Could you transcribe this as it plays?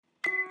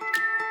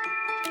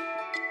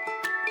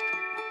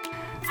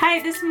Hi,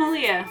 this is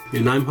Malia.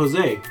 And I'm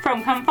Jose.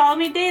 From Come Follow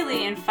Me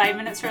Daily in 5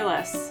 minutes or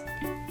less.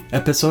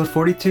 Episode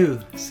 42,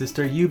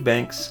 Sister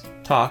Eubanks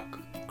Talk,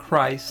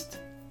 Christ,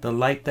 the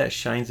light that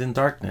shines in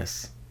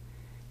darkness.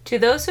 To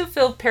those who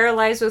feel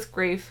paralyzed with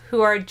grief,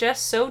 who are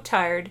just so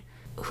tired,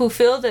 who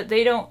feel that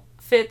they don't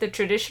fit the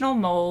traditional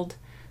mold,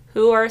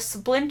 who are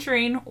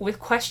splintering with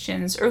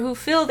questions, or who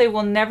feel they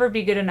will never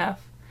be good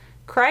enough,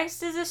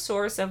 Christ is a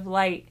source of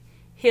light,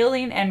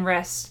 healing, and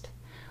rest.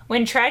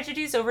 When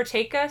tragedies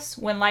overtake us,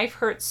 when life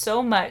hurts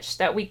so much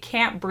that we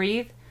can't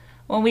breathe,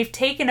 when we've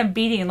taken a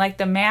beating like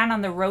the man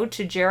on the road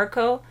to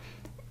Jericho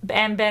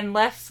and been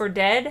left for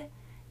dead,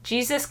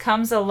 Jesus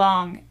comes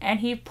along and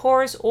he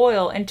pours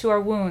oil into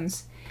our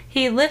wounds.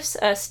 He lifts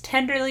us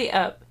tenderly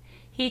up.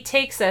 He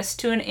takes us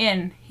to an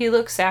inn. He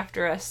looks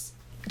after us.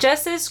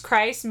 Just as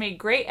Christ made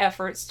great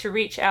efforts to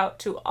reach out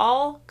to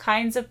all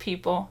kinds of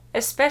people,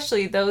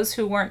 especially those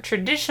who weren't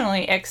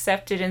traditionally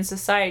accepted in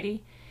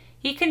society,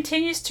 he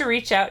continues to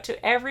reach out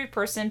to every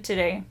person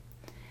today.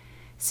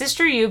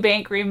 Sister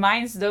Eubank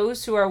reminds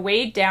those who are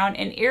weighed down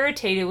and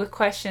irritated with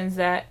questions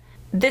that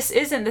this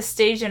isn't the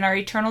stage in our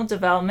eternal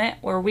development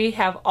where we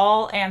have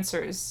all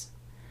answers,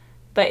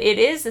 but it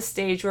is the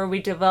stage where we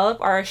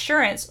develop our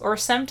assurance or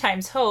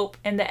sometimes hope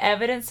in the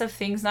evidence of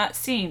things not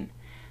seen.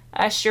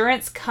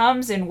 Assurance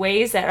comes in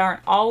ways that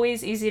aren't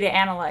always easy to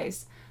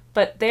analyze,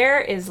 but there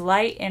is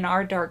light in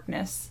our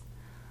darkness.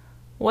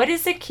 What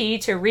is the key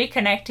to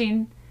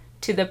reconnecting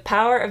to the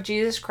power of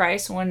Jesus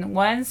Christ when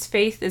one's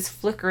faith is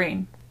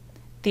flickering?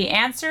 The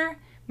answer: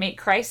 make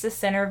Christ the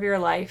center of your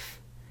life.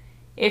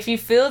 If you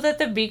feel that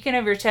the beacon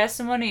of your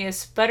testimony is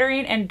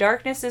sputtering and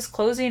darkness is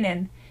closing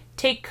in,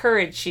 take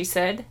courage, she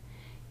said.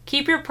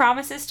 Keep your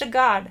promises to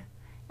God.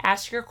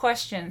 Ask your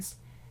questions.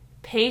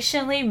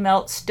 Patiently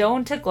melt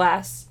stone to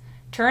glass.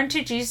 Turn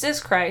to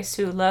Jesus Christ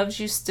who loves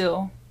you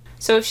still.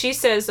 So if she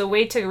says the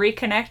way to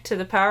reconnect to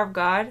the power of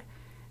God,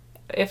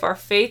 if our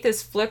faith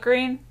is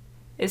flickering,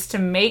 is to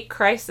make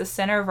Christ the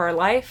center of our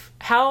life,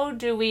 how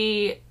do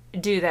we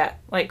do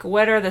that? Like,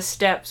 what are the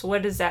steps?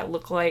 What does that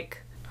look like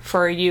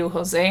for you,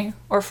 Jose,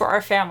 or for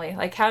our family?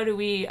 Like, how do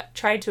we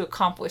try to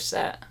accomplish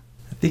that?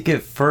 I think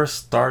it first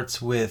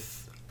starts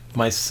with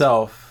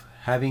myself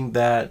having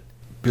that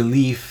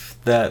belief,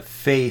 that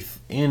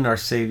faith in our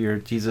Savior,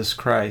 Jesus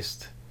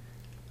Christ.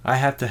 I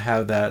have to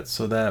have that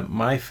so that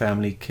my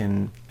family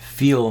can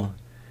feel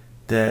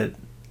that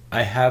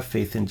I have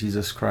faith in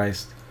Jesus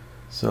Christ.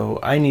 So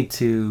I need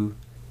to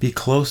be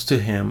close to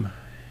Him.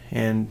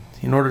 And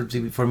in order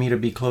for me to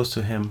be close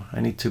to Him, I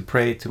need to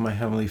pray to my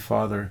Heavenly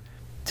Father,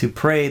 to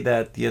pray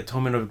that the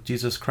atonement of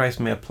Jesus Christ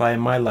may apply in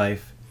my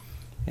life,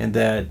 and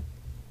that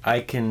I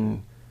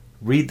can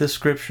read the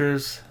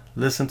scriptures,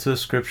 listen to the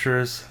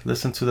scriptures,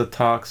 listen to the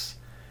talks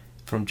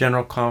from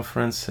General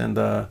Conference and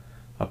the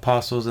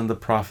apostles and the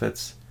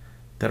prophets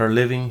that are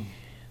living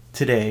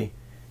today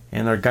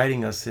and are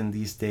guiding us in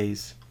these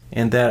days,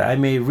 and that I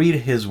may read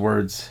His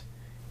words,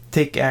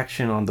 take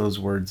action on those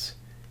words,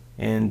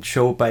 and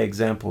show by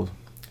example,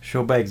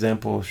 show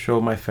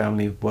my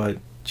family what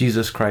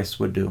Jesus Christ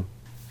would do.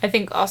 I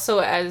think also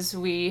as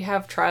we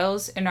have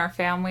trials in our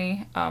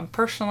family,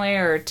 personally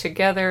or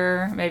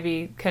together,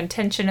 maybe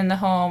contention in the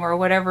home or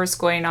whatever's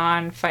going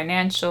on,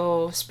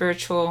 financial,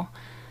 spiritual,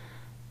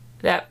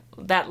 that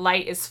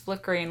light is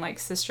flickering, like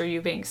Sister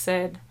Eubank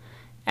said.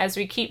 As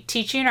we keep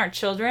teaching our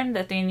children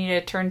that they need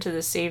to turn to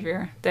the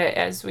Savior, that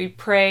as we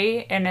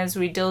pray and as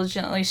we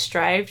diligently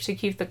strive to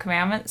keep the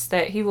commandments,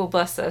 that He will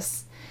bless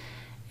us.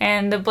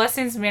 And the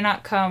blessings may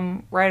not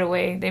come right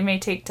away. They may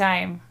take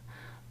time.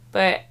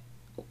 But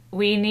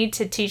we need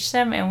to teach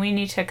them, and we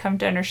need to come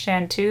to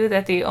understand too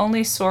that the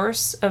only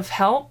source of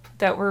help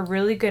that we're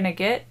really going to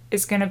get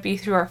is going to be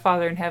through our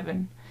Father in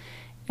heaven.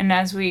 And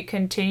as we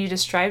continue to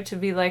strive to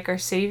be like our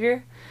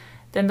Savior,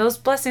 then those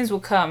blessings will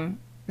come.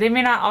 They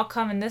may not all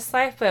come in this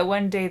life, but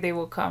one day they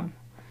will come.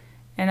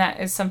 And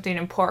that is something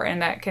important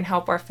that can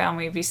help our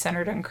family be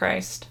centered on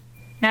Christ.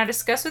 Now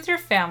discuss with your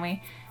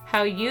family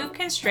how you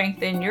can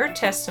strengthen your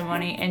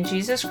testimony in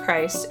Jesus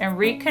Christ and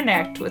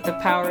reconnect with the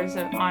powers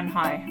of on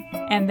high.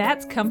 And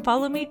that's Come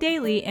Follow Me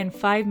Daily in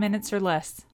 5 minutes or less.